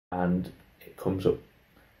and it comes up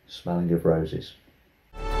smelling of roses.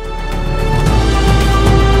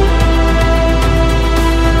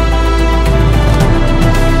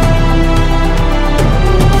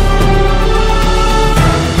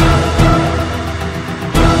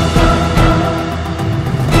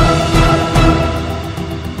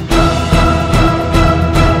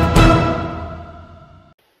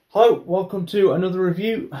 Hi, welcome to another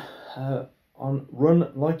review on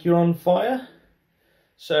Run Like You're on Fire.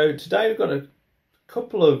 So today we've got a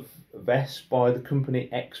couple of vests by the company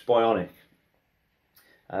X-Bionic.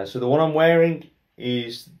 So the one I'm wearing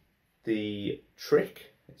is the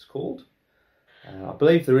Trick, it's called. I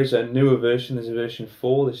believe there is a newer version. There's a version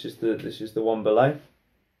 4. This is the one below.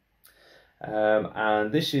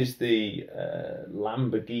 And this is the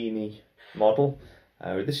Lambourghini model.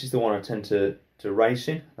 This is the one I tend to race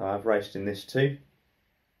in. I've raced in this too.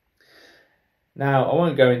 Now I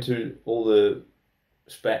won't go into all the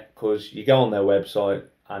spec because you go on their website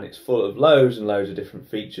and it's full of loads and loads of different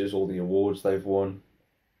features, all the awards they've won.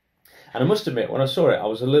 And I must admit, when I saw it, I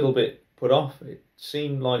was a little bit put off. It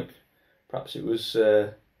seemed like perhaps it was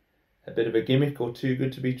a bit of a gimmick or too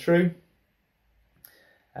good to be true.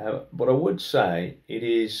 But I would say it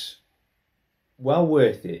is well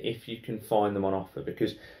worth it if you can find them on offer,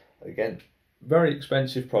 because again, very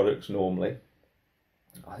expensive products normally.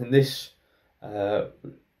 I think this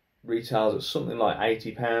retails at something like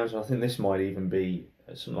 £80. I think this might even be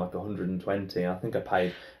something like 120. I think I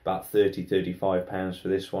paid about £35 for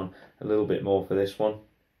this one, a little bit more for this one.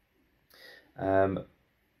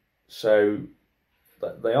 So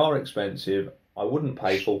they are expensive. I wouldn't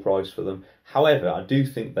pay full price for them. However, I do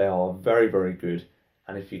think they are very, very good,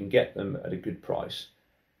 and if you can get them at a good price,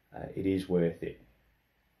 it is worth it.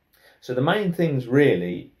 So the main things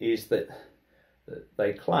really is that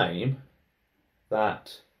they claim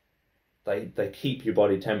that they keep your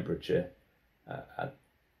body temperature at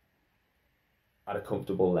a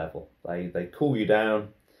comfortable level. They cool you down,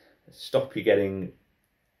 stop you getting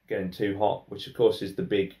too hot, which of course is the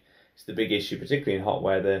big issue, particularly in hot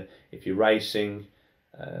weather. If you're racing,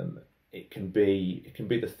 it can be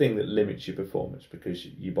the thing that limits your performance because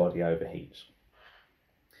your body overheats.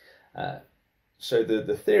 So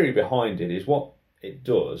the theory behind it is, what it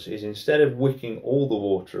does is, instead of wicking all the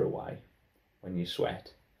water away when you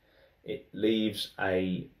sweat, it leaves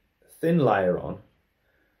a thin layer on,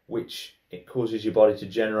 which it causes your body to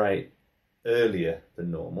generate earlier than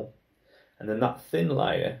normal. And then that thin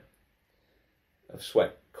layer of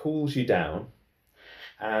sweat cools you down,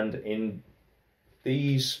 and in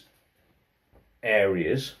these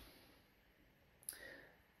areas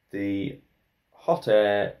the hot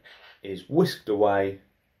air is whisked away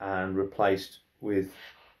and replaced with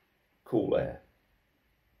cool air.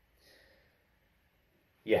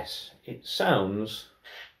 Yes, it sounds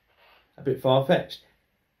a bit far-fetched.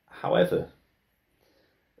 However,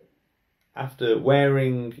 after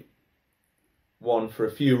wearing one for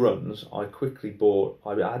a few runs, I quickly bought,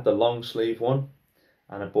 I had the long sleeve one,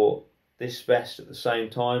 and I bought this vest at the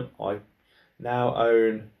same time. I now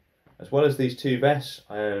own, as well as these two vests,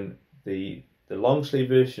 I own the long sleeve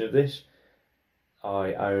version of this.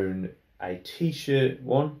 I own a t-shirt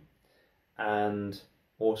one, and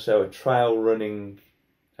also a trail running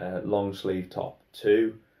long sleeve top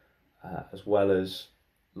too, as well as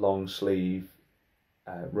long sleeve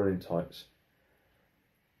running tights.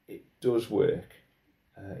 It does work.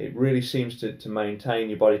 It really seems to maintain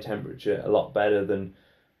your body temperature a lot better than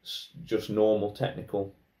just normal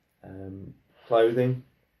technical clothing,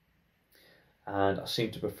 and I seem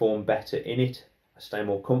to perform better in it. I stay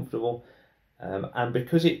more comfortable, and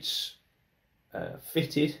because it's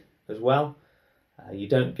fitted as well, you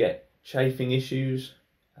don't get chafing issues.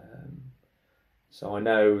 So I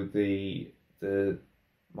know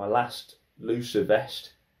my last looser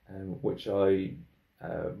vest, which I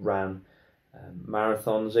ran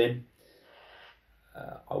marathons in,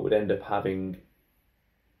 I would end up having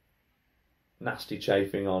nasty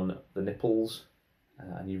chafing on the nipples,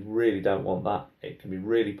 and you really don't want that. It can be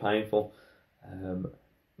really painful,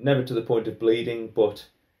 never to the point of bleeding, but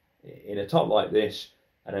in a top like this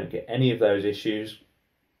I don't get any of those issues.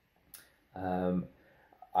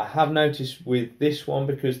 I have noticed with this one,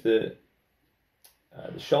 because the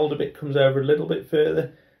shoulder bit comes over a little bit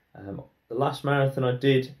further. The last marathon I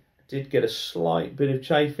did get a slight bit of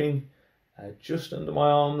chafing just under my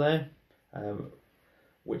arm there,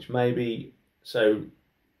 which maybe, so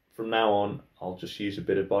from now on I'll just use a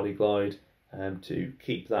bit of Body Glide to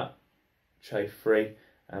keep that chafe free,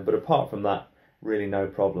 but apart from that, really no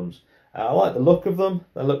problems. I like the look of them.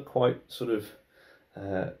 They look quite sort of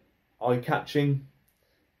eye-catching.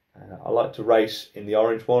 I like to race in the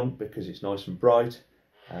orange one because it's nice and bright.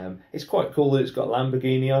 It's quite cool that it's got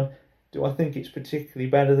Lambourghini on. Do I think it's particularly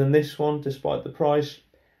better than this one despite the price?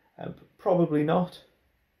 Probably not,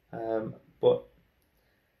 but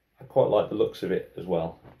I quite like the looks of it as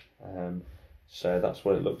well. So that's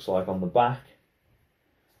what it looks like on the back.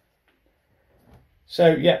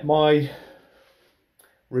 So yeah, my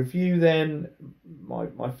review then,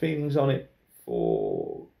 my feelings on it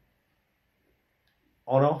for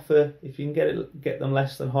on offer, if you can get them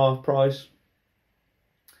less than half price,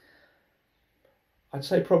 I'd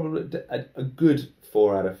say probably a good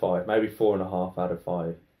 4 out of 5, maybe 4.5 out of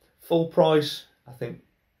 5. Full price, I think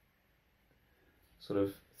sort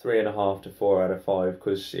of 3.5 to 4 out of 5,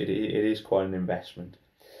 because it is quite an investment.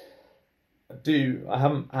 I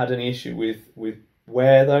haven't had any issue with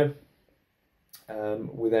wear though.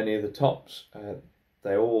 With any of the tops,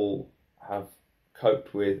 they all have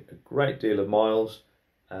coped with a great deal of miles.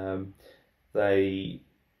 They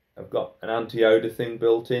have got an anti-odor thing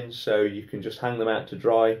built in, so you can just hang them out to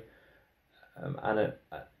dry, and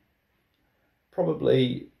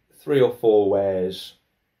probably 3 or 4 wears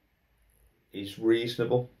is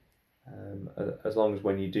reasonable, as long as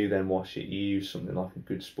when you do then wash it, you use something like a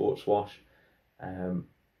good sports wash,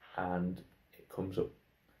 and it comes up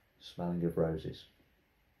smelling of roses.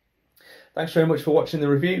 Thanks very much for watching the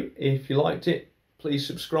review. If you liked it, please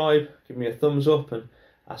subscribe, give me a thumbs up, and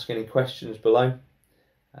ask any questions below.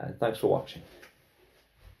 Thanks for watching.